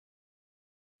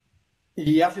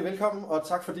Hjertelig velkommen, og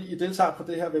tak fordi I deltager på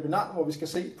det her webinar, hvor vi skal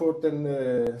se på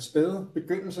den spæde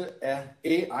begyndelse af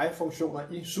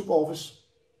AI-funktioner i SuperOffice,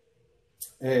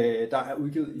 der er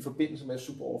udgivet i forbindelse med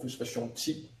SuperOffice version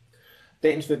 10.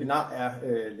 Dagens webinar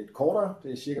er lidt kortere,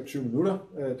 det er cirka 20 minutter.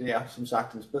 Det er som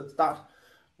sagt en spæd start.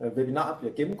 Webinaret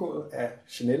bliver gennemgået af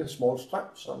Jeanette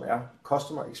Small-Strøm, som er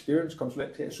Customer Experience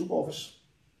konsulent her i SuperOffice.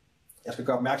 Jeg skal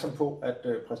gøre opmærksom på,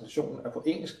 at præsentationen er på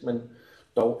engelsk, men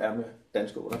dog er med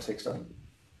danske undertekster.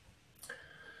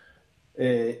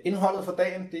 Indholdet for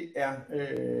dagen det er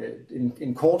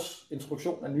en kort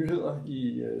introduktion af nyheder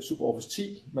i SuperOffice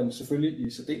 10, men selvfølgelig i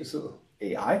særdeleshed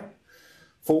AI.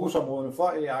 Fokusområdene for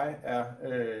AI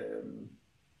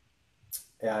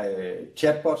er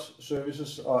chatbot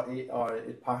services og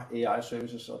et par AI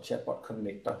services og chatbot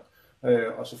connector.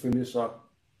 Og selvfølgelig så,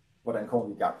 hvordan kommer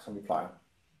vi i gang, som vi plejer.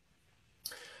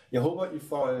 Jeg håber, I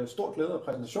får stor glæde af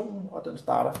præsentationen, og den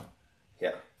starter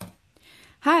her.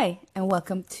 Hi, and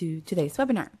welcome to today's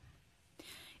webinar.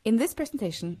 In this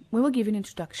presentation, we will give you an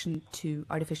introduction to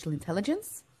artificial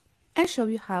intelligence and show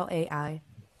you how AI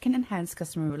can enhance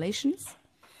customer relations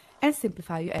and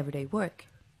simplify your everyday work.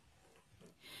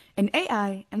 And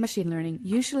AI and machine learning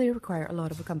usually require a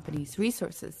lot of a company's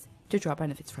resources to draw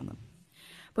benefits from them.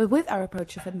 But with our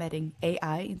approach of embedding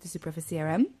AI into SuperOffice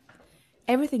CRM,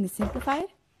 everything is simplified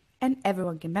and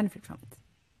everyone can benefit from it,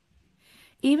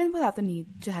 even without the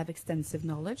need to have extensive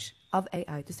knowledge of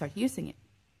AI to start using it.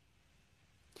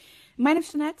 My name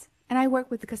is Jeanette, and I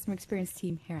work with the customer experience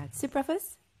team here at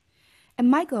SuperOffice, and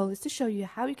my goal is to show you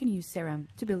how you can use CRM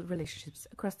to build relationships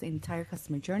across the entire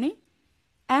customer journey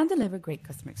and deliver great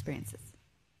customer experiences.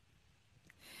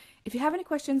 If you have any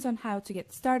questions on how to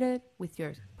get started with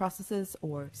your processes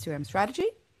or CRM strategy,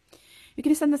 you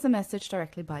can send us a message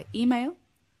directly by email,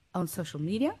 on social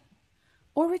media,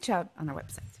 or reach out on our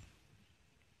website.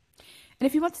 And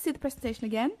if you want to see the presentation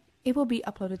again, it will be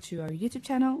uploaded to our YouTube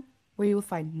channel, where you will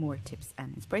find more tips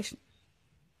and inspiration.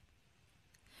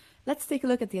 Let's take a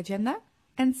look at the agenda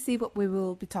and see what we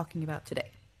will be talking about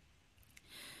today.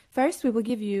 First, we will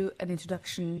give you an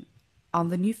introduction on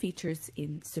the new features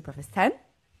in SuperOffice 10.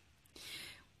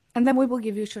 And then we will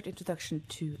give you a short introduction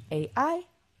to AI.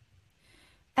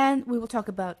 And we will talk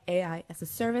about AI as a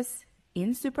service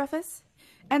in SuperOffice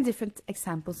and different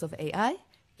examples of AI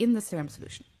in the CRM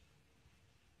solution.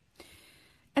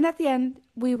 And at the end,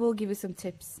 we will give you some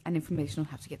tips and information on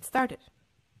how to get started.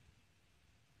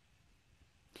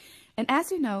 And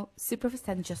as you know, SuperOffice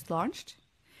 10 just launched.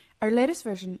 Our latest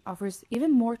version offers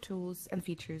even more tools and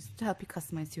features to help you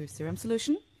customize your CRM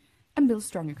solution and build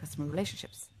stronger customer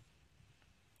relationships.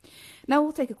 Now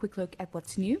we'll take a quick look at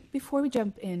what's new before we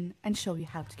jump in and show you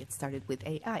how to get started with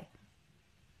AI.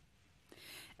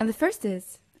 And the first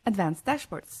is advanced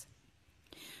dashboards,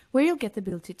 where you'll get the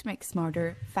ability to make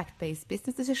smarter, fact-based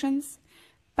business decisions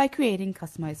by creating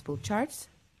customizable charts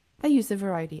that use a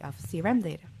variety of CRM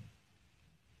data.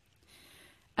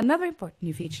 Another important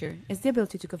new feature is the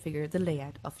ability to configure the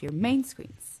layout of your main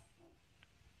screens.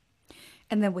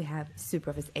 And then we have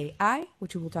SuperOffice AI,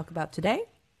 which we will talk about today.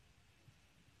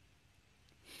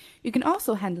 You can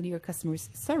also handle your customers'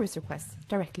 service requests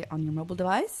directly on your mobile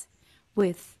device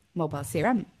with mobile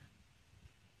CRM.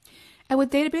 And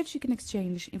with Databridge, you can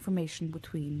exchange information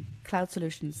between cloud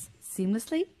solutions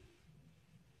seamlessly.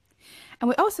 And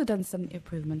we've also done some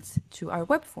improvements to our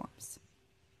web forms.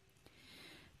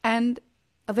 And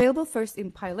available first in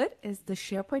pilot is the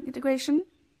SharePoint integration.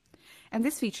 And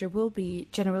this feature will be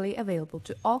generally available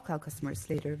to all cloud customers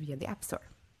later via the App Store.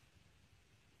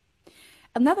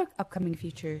 Another upcoming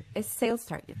feature is sales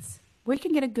targets, where you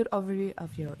can get a good overview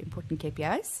of your important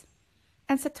KPIs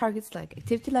and set targets like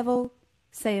activity level,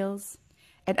 sales,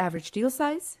 and average deal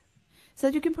size, so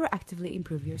that you can proactively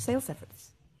improve your sales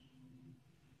efforts.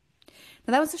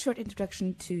 Now that was a short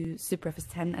introduction to SuperOffice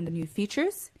 10 and the new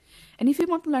features. And if you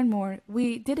want to learn more,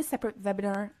 we did a separate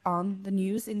webinar on the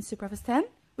news in SuperOffice 10,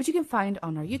 which you can find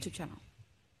on our YouTube channel.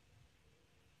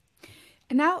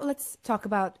 And now let's talk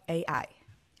about AI.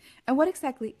 And what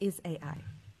exactly is AI?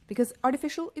 Because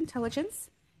artificial intelligence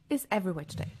is everywhere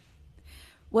today.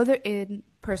 Whether in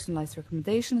personalized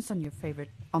recommendations on your favorite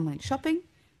online shopping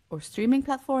or streaming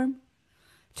platform,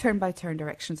 turn-by-turn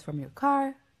directions from your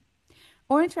car,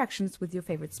 or interactions with your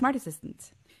favorite smart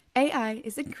assistant, AI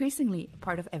is increasingly a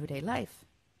part of everyday life.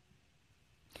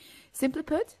 Simply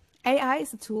put, AI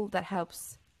is a tool that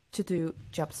helps to do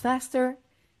jobs faster,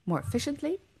 more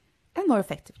efficiently, and more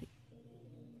effectively.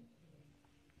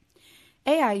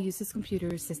 AI uses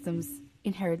computer systems'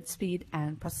 inherent speed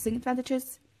and processing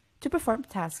advantages to perform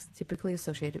tasks typically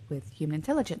associated with human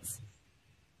intelligence.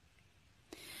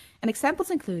 And examples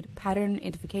include pattern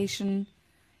identification,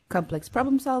 complex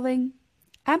problem solving,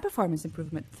 and performance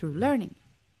improvement through learning.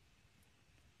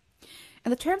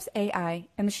 And the terms AI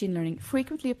and machine learning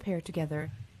frequently appear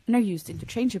together and are used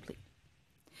interchangeably.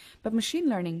 But machine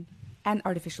learning and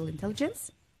artificial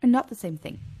intelligence are not the same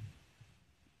thing.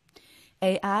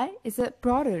 AI is a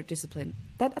broader discipline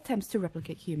that attempts to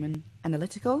replicate human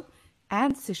analytical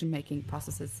and decision-making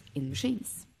processes in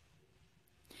machines.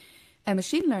 And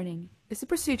machine learning is a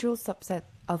procedural subset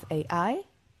of AI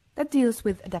that deals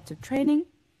with adaptive training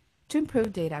to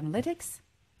improve data analytics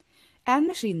and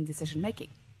machine decision-making.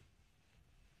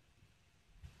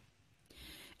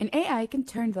 And AI can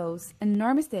turn those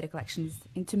enormous data collections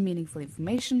into meaningful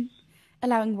information,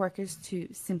 allowing workers to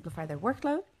simplify their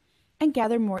workload and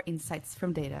gather more insights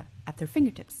from data at their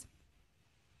fingertips.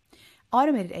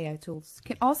 Automated AI tools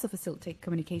can also facilitate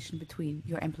communication between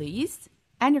your employees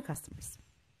and your customers.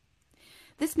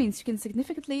 This means you can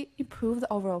significantly improve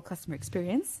the overall customer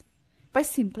experience by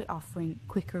simply offering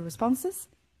quicker responses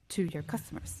to your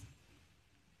customers.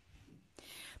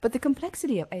 But the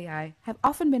complexity of AI have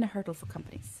often been a hurdle for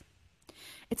companies.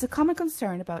 It's a common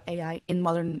concern about AI in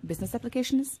modern business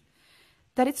applications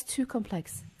that it's too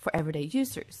complex for everyday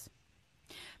users.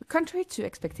 But contrary to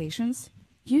expectations,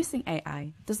 using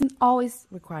AI doesn't always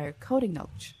require coding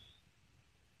knowledge.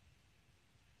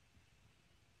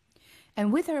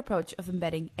 And with our approach of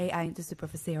embedding AI into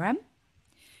SuperOffice CRM,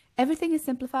 everything is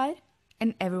simplified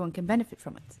and everyone can benefit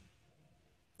from it.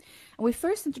 And we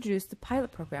first introduced the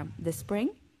pilot program this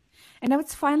spring, and now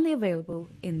it's finally available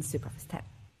in SuperOffice 10.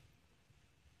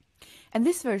 And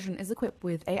this version is equipped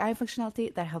with AI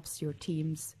functionality that helps your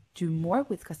teams do more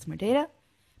with customer data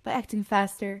by acting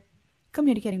faster,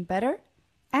 communicating better,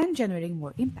 and generating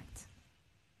more impact.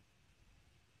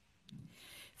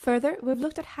 Further, we've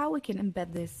looked at how we can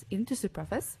embed this into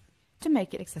SuperOffice to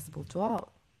make it accessible to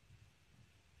all.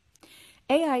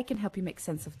 AI can help you make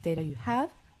sense of data you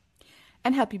have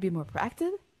and help you be more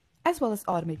proactive, as well as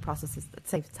automate processes that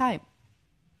save time.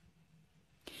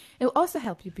 It will also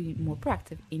help you be more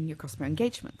proactive in your customer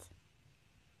engagement.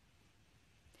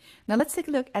 Now let's take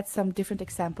a look at some different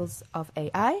examples of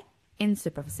AI in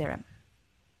SuperOffice CRM.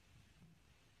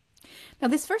 Now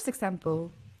this first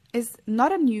example is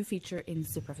not a new feature in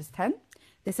SuperOffice 10.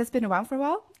 This has been around for a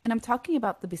while, and I'm talking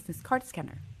about the business card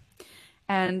scanner.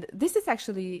 And this is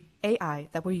actually AI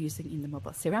that we're using in the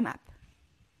mobile CRM app.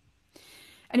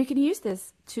 And you can use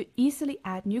this to easily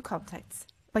add new contacts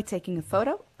by taking a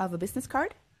photo of a business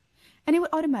card, and it will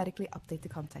automatically update the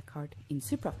contact card in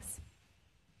SuperOffice.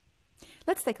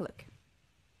 Let's take a look.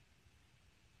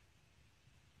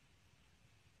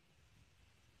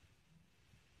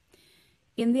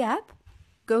 In the app,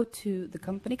 go to the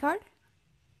company card,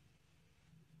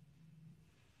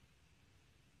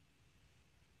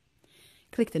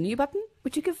 click the New button,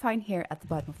 which you can find here at the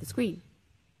bottom of the screen.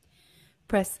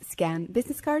 Press Scan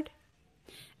Business Card,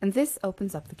 and this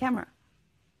opens up the camera.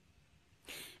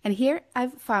 And here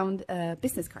I've found a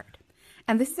business card.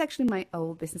 And this is actually my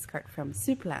old business card from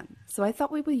Superland, so I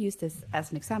thought we would use this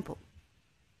as an example.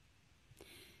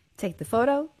 Take the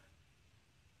photo,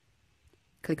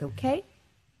 click OK,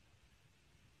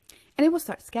 and it will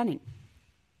start scanning.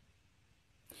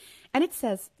 And it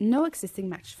says no existing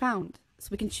match found, so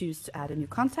we can choose to add a new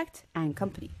contact and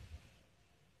company.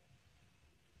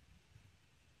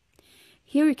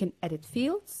 Here you can edit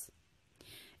fields,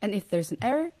 and if there's an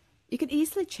error, you can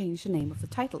easily change the name of the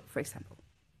title, for example.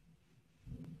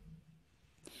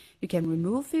 You can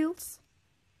remove fields,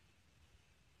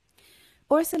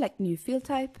 or select new field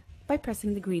type by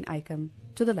pressing the green icon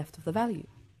to the left of the value.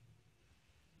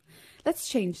 Let's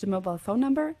change the mobile phone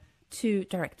number to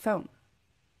direct phone.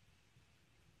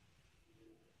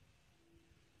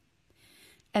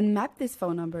 And map this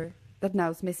phone number that now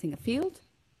is missing a field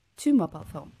to mobile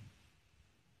phone.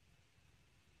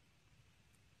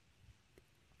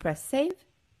 Press Save.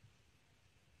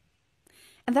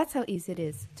 And that's how easy it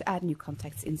is to add new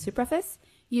contacts in SuperOffice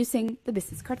using the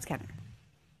business card scanner.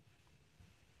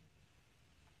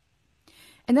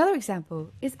 Another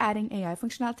example is adding AI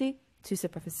functionality to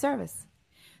SuperOffice Service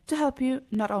to help you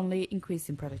not only increase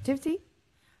in productivity,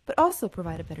 but also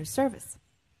provide a better service.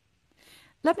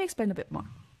 Let me explain a bit more.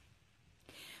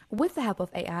 With the help of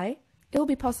AI, it will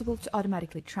be possible to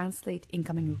automatically translate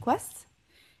incoming requests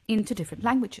into different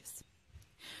languages,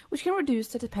 which can reduce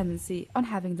the dependency on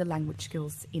having the language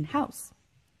skills in-house.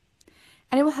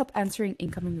 And it will help answering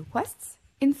incoming requests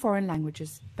in foreign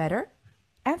languages better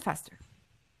and faster.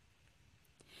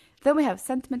 Then we have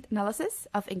sentiment analysis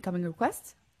of incoming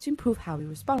requests to improve how we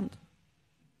respond.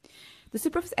 The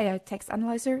SuperOffice AI text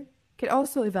analyzer can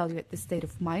also evaluate the state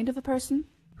of mind of a person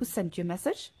who sent you a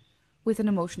message with an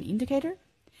emotion indicator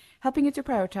helping you to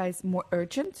prioritize more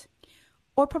urgent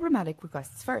or problematic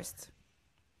requests first.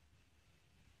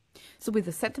 So with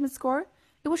the sentiment score,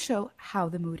 it will show how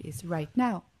the mood is right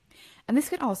now. And this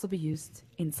can also be used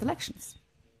in selections.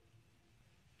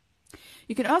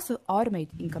 You can also automate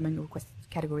incoming request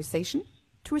categorization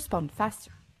to respond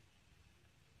faster.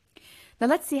 Now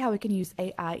let's see how we can use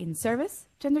AI in service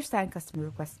to understand customer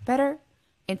requests better,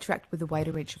 interact with a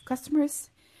wider range of customers,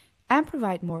 and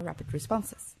provide more rapid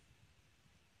responses.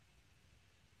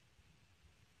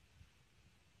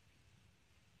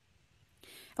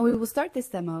 And we will start this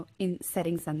demo in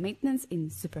Settings and Maintenance in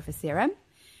SuperOffice CRM,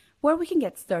 where we can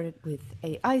get started with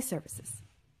AI services.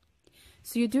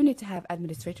 So you do need to have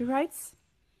administrator rights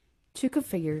to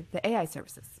configure the AI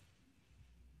services.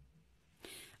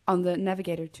 On the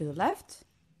navigator to the left,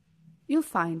 you'll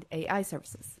find AI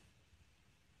services.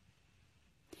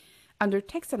 Under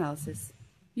Text Analysis,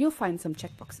 you'll find some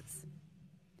checkboxes.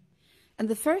 And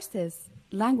the first is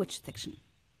Language Detection.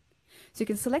 So you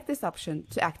can select this option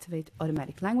to activate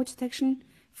automatic language detection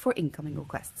for incoming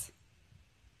requests.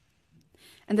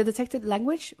 And the detected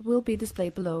language will be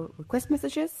displayed below request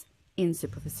messages in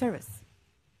SuperOffice Service.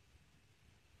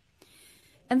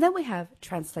 And then we have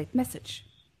Translate Message.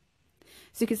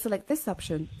 So you can select this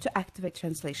option to activate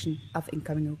translation of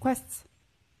incoming requests.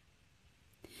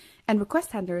 And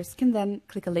request handlers can then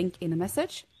click a link in a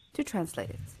message to translate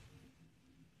it.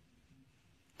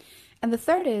 And the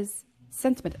third is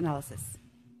Sentiment Analysis.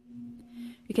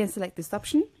 You can select this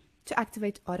option to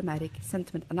activate automatic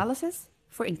sentiment analysis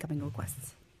for incoming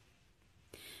requests.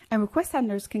 And request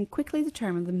handlers can quickly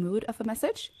determine the mood of a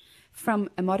message from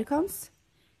emoticons,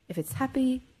 if it's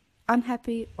happy,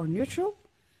 unhappy, or neutral,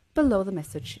 below the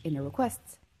message in a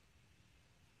request.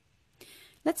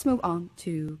 Let's move on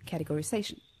to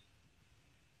categorization.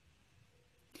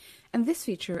 And this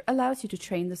feature allows you to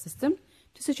train the system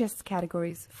to suggest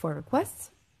categories for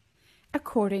requests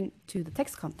according to the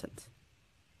text content.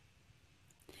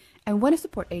 And when a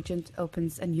support agent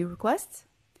opens a new request,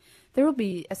 there will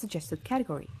be a suggested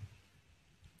category.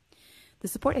 The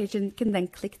support agent can then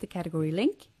click the category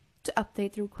link to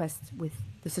update the request with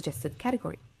the suggested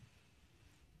category.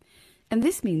 And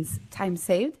this means time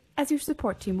saved, as your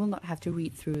support team will not have to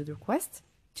read through the request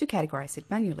to categorize it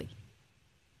manually.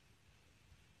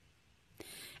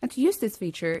 And to use this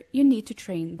feature, you need to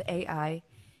train the AI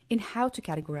in how to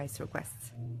categorize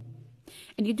requests.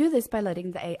 And you do this by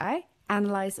letting the AI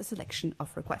analyze a selection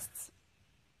of requests.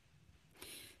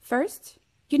 First,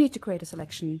 you need to create a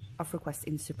selection of requests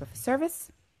in SuperOffice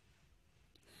Service,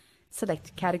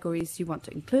 select categories you want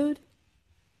to include,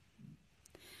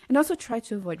 and also try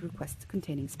to avoid requests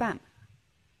containing spam.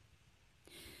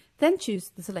 Then choose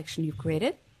the selection you've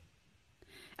created.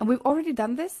 And we've already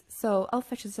done this, so I'll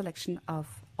fetch a selection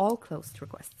of all closed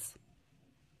requests.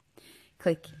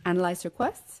 Click Analyze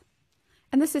Requests,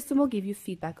 and the system will give you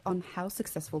feedback on how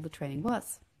successful the training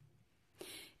was.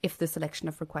 If the selection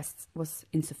of requests was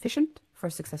insufficient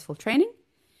for successful training,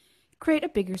 create a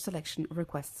bigger selection of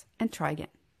requests and try again.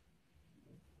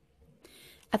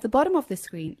 At the bottom of this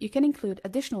screen, you can include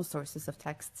additional sources of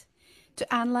text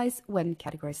to analyze when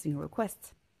categorizing a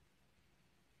request.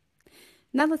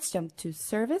 Now let's jump to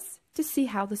Service to see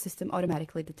how the system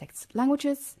automatically detects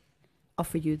languages,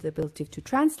 offer you the ability to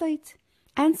translate,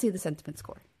 and see the sentiment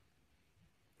score.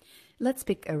 Let's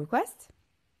pick a request.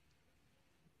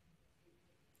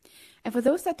 And for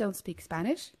those that don't speak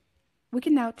Spanish, we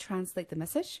can now translate the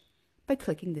message by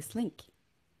clicking this link.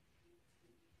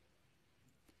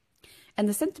 And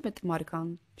the sentiment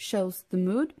emoticon shows the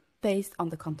mood based on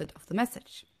the content of the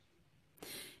message.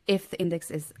 If the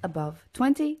index is above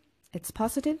 20, it's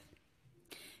positive.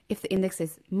 If the index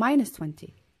is minus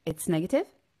 20, it's negative,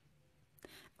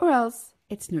 or else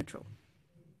it's neutral.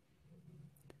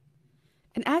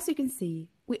 And as you can see,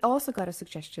 we also got a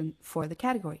suggestion for the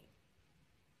category.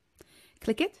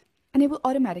 Click it, and it will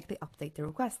automatically update the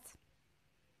request.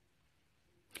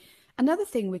 Another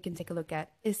thing we can take a look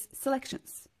at is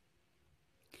selections.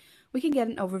 We can get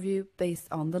an overview based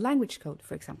on the language code,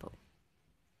 for example.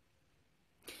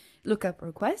 Look up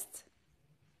request,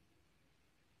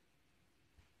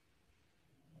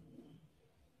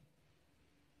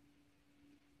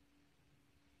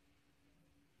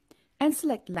 and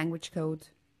select language code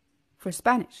for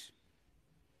Spanish.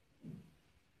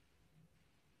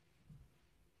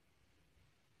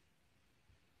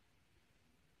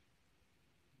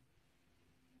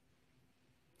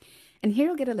 And here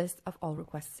you'll get a list of all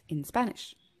requests in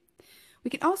Spanish. We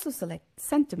can also select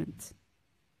sentiment.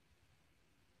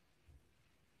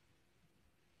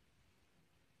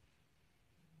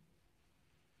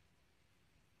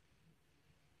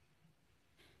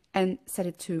 And set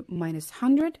it to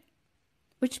 -100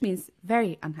 which means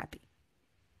very unhappy.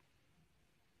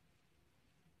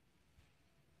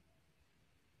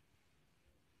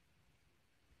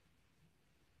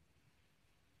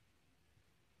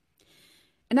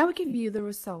 And now we can view the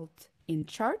result in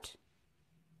chart.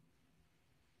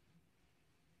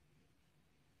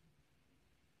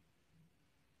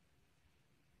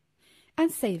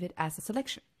 And save it as a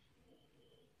selection.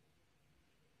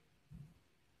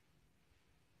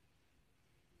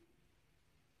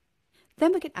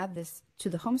 Then we can add this to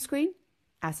the home screen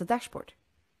as a dashboard.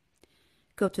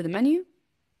 Go to the menu,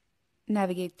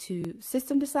 navigate to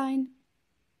System Design,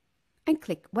 and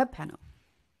click Web Panel.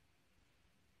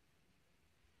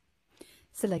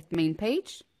 Select Main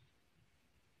Page,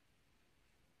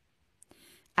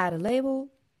 add a label,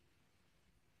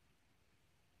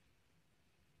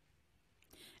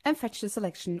 and fetch the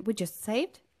selection we just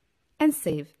saved, and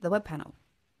save the web panel.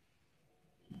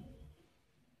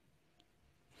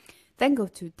 Then go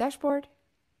to Dashboard,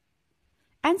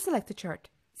 and select the chart,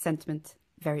 Sentiment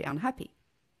Very Unhappy.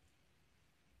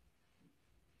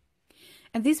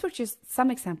 And these were just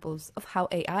some examples of how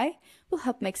AI will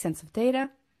help make sense of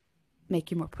data, make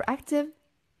you more proactive,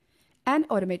 and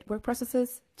automate work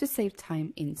processes to save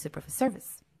time in SuperOffice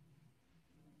service.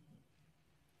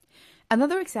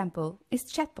 Another example is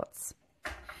chatbots.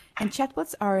 And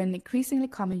chatbots are an increasingly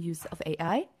common use of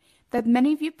AI that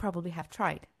many of you probably have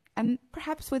tried, and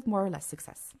perhaps with more or less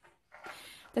success.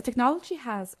 The technology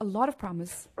has a lot of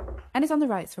promise and is on the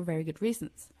rise for very good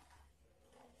reasons.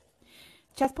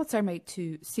 Chatbots are made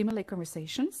to simulate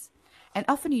conversations and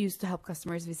often used to help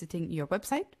customers visiting your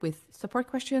website with support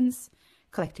questions,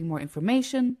 collecting more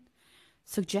information,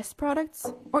 suggest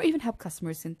products, or even help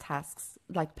customers in tasks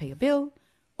like pay a bill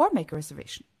or make a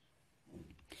reservation.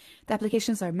 The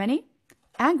applications are many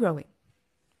and growing.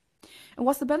 And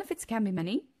whilst the benefits can be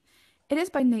many, it is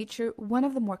by nature one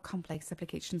of the more complex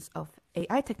applications of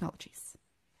AI technologies.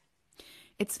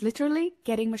 It's literally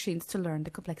getting machines to learn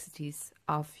the complexities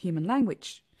of human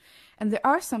language. And there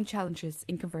are some challenges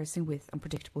in conversing with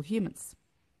unpredictable humans.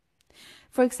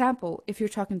 For example, if you're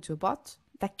talking to a bot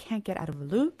that can't get out of a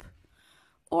loop,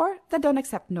 or that don't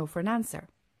accept no for an answer.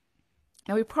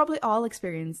 Now, we probably all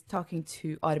experience talking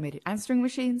to automated answering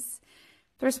machines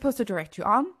that are supposed to direct you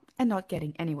on and not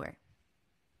getting anywhere.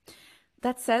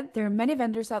 That said, there are many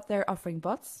vendors out there offering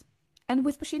bots, and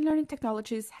with machine learning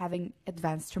technologies having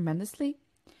advanced tremendously,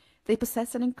 they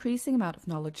possess an increasing amount of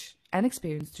knowledge and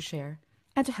experience to share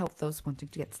and to help those wanting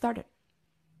to get started.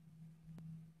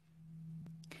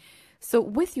 So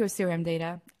with your CRM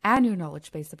data and your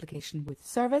knowledge-based application with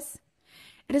service,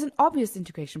 it is an obvious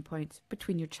integration point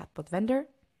between your chatbot vendor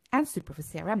and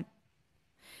SuperOffice CRM.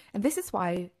 And this is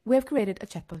why we have created a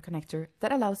chatbot connector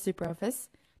that allows SuperOffice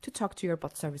to talk to your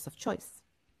bot service of choice.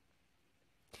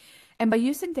 And by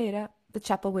using data, the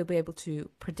chatbot will be able to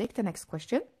predict the next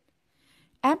question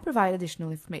and provide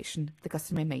additional information the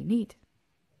customer may need.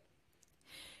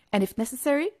 And if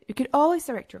necessary, you can always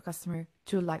direct your customer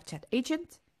to a live chat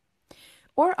agent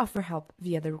or offer help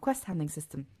via the request handling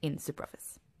system in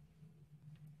SuperOffice.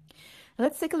 Now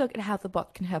let's take a look at how the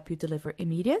bot can help you deliver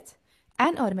immediate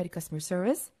and automated customer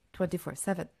service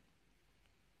 24/7.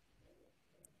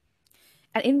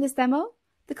 And in this demo,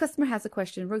 the customer has a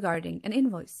question regarding an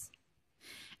invoice.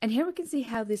 And here we can see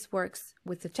how this works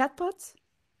with the chatbot,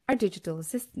 our digital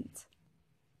assistant.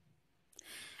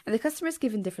 And the customer is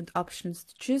given different options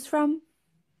to choose from.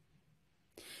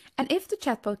 And if the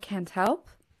chatbot can't help,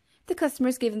 the customer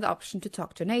is given the option to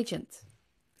talk to an agent.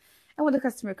 And when the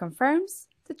customer confirms,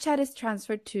 the chat is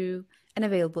transferred to an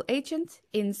available agent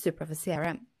in SuperOffice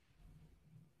CRM.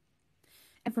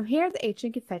 And from here, the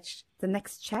agent can fetch the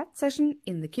next chat session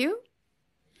in the queue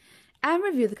and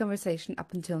review the conversation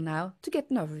up until now to get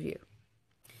an overview.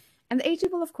 And the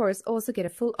agent will, of course, also get a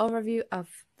full overview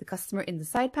of the customer in the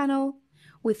side panel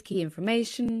with key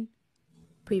information,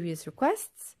 previous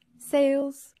requests,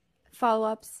 sales,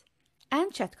 follow-ups,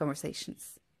 and chat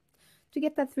conversations to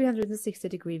get that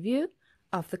 360-degree view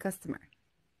of the customer.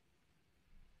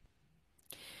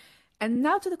 And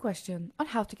now to the question on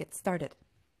how to get started.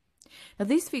 Now,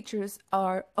 these features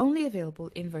are only available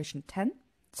in version 10,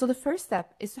 so the first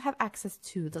step is to have access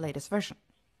to the latest version.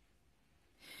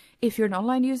 If you're an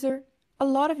online user, a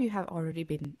lot of you have already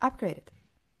been upgraded.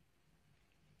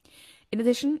 In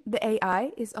addition, the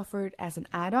AI is offered as an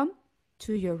add-on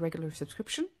to your regular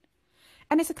subscription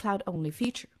and is a cloud-only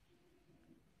feature.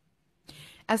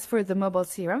 As for the mobile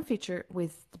CRM feature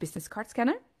with the business card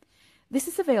scanner, this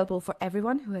is available for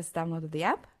everyone who has downloaded the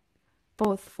app,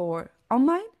 both for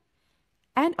online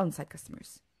and on-site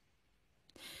customers.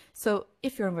 So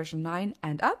if you're on version 9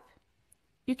 and up,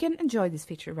 you can enjoy this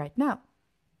feature right now.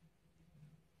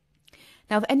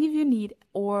 Now, if any of you need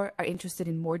or are interested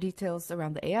in more details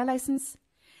around the AI license,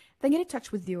 then get in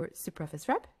touch with your SuperOffice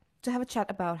rep to have a chat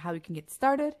about how you can get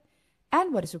started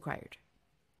and what is required.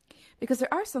 Because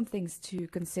there are some things to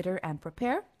consider and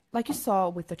prepare, like you saw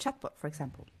with the chatbot, for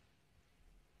example.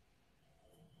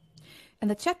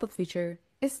 And the chatbot feature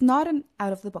is not an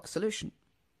out-of-the-box solution.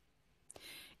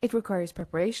 It requires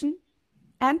preparation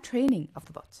and training of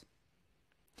the bot.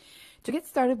 To get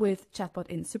started with chatbot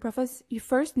in SuperOffice, you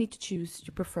first need to choose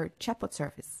your preferred chatbot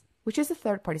service, which is a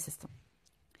third-party system.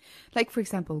 Like, for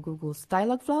example, Google's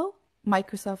Dialogflow,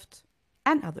 Microsoft,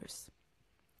 and others.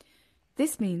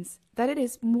 This means that it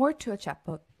is more to a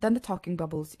chatbot than the talking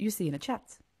bubbles you see in a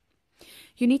chat.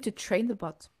 You need to train the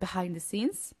bot behind the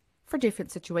scenes for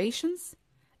different situations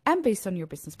and based on your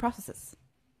business processes,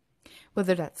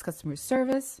 whether that's customer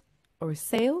service or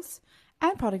sales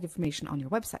and product information on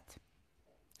your website.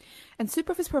 And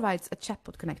SuperOffice provides a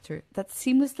chatbot connector that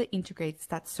seamlessly integrates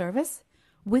that service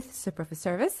with SuperOffice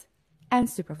Service and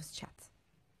SuperOffice Chat.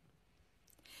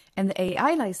 And the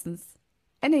AI license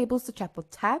enables the chatbot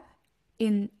tab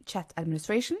in chat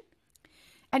administration,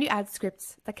 and you add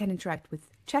scripts that can interact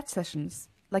with chat sessions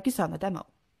like you saw in the demo.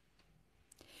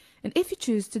 And if you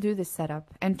choose to do this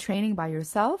setup and training by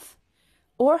yourself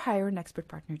or hire an expert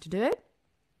partner to do it,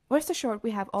 rest assured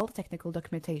we have all the technical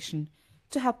documentation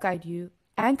to help guide you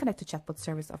and connect the chatbot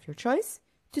service of your choice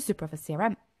to SuperOffice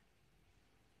CRM.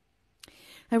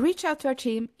 Now reach out to our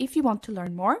team if you want to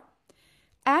learn more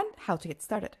and how to get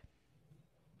started.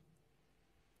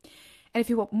 And if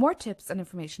you want more tips and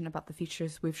information about the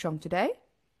features we've shown today,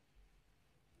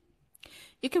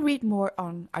 you can read more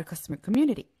on our customer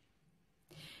community.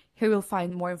 Here you'll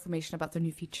find more information about the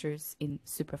new features in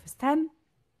SuperOffice 10.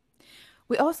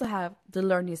 We also have the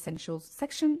Learn the Essentials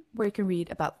section where you can read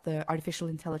about the artificial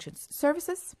intelligence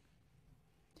services.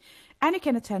 And you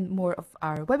can attend more of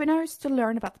our webinars to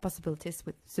learn about the possibilities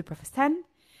with SuperOffice 10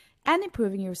 and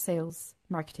improving your sales,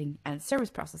 marketing, and service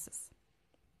processes.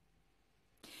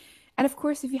 And of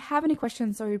course, if you have any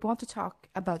questions or you want to talk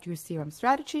about your CRM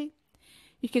strategy,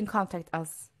 you can contact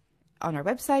us on our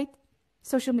website,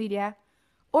 social media,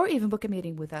 or even book a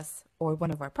meeting with us or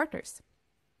one of our partners.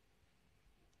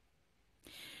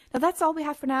 Now that's all we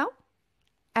have for now,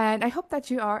 and I hope that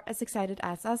you are as excited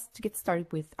as us to get started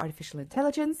with artificial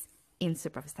intelligence in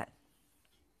SuperOffice 10.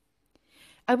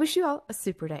 I wish you all a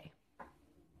super day.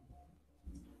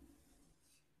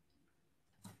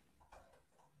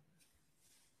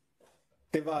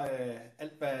 Det var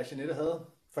alt, hvad Jeanette havde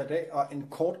for i dag, og en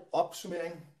kort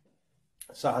opsummering.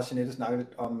 Så har Jeanette snakket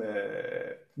lidt om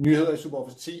nyheder i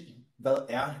SuperOffice 10. Hvad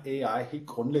er AI helt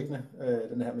grundlæggende?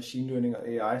 Den her machine learning og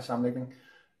AI sammenlægning.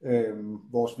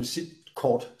 Vores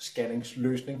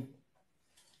visitkort-scanningsløsning.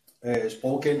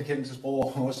 Sproggenkendelse,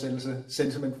 sprogoversættelse,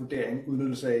 sentimentvurdering,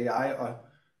 udnyttelse af AI og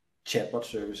chatbot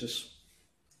services.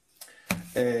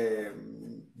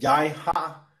 Jeg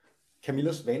har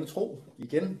Camillas vanetro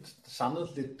igen samlet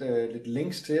lidt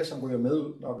links til jer, som ryger med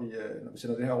ud, når vi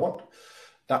sender det her rundt.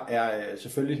 Der er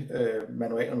selvfølgelig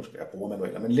manualer, nu skal jeg bruge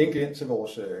manualer, men link ind til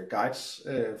vores guides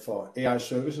for AI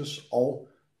services og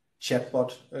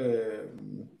chatbot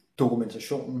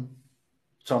dokumentationen.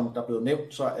 Som der er blevet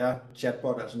nævnt, så er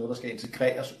chatbot altså noget, der skal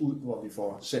integreres ud, hvor vi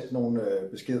får sendt nogle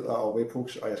beskeder og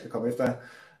webhooks, og jeg skal komme efter.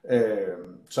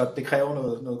 Så det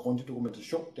kræver noget grundig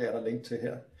dokumentation, det er der link til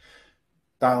her.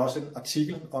 Der er også en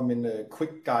artikel om en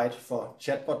quick guide for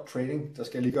chatbot trading, der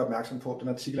skal jeg lige gøre opmærksom på. Den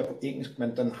artikel er på engelsk,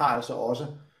 men den har altså også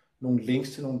nogle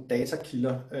links til nogle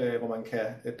datakilder, hvor man kan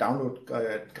downloade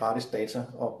gratis data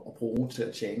og bruge til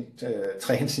at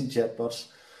træne sine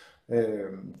chatbots.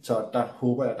 Så der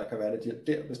håber jeg, at der kan være lidt hjælp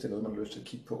der, hvis det er noget, man har lyst til at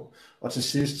kigge på. Og til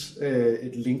sidst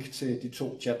et link til de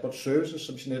 2 chatbot services,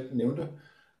 som Jeanette nævnte.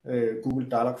 Google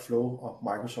Dialogflow og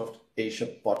Microsoft Azure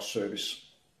Bot Service.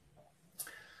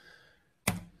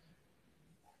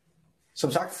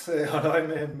 Som sagt, hold øje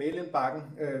med mailindbakken.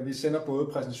 Vi sender både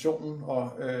præsentationen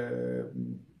og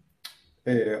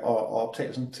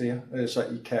optagelsen til jer, så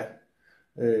I kan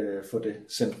få det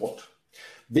sendt rundt.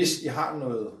 Hvis I har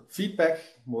noget feedback,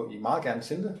 må I meget gerne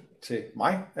sende det til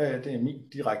mig. Det er min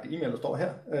direkte e-mail, der står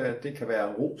her. Det kan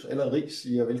være ros eller ris.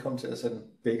 I er velkommen til at sende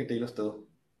begge dele afsted.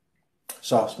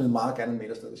 Så smid meget gerne en mail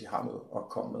afsted, hvis I har noget at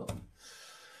komme med.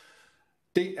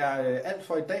 Det er alt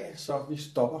for i dag, så vi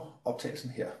stopper optagelsen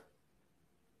her.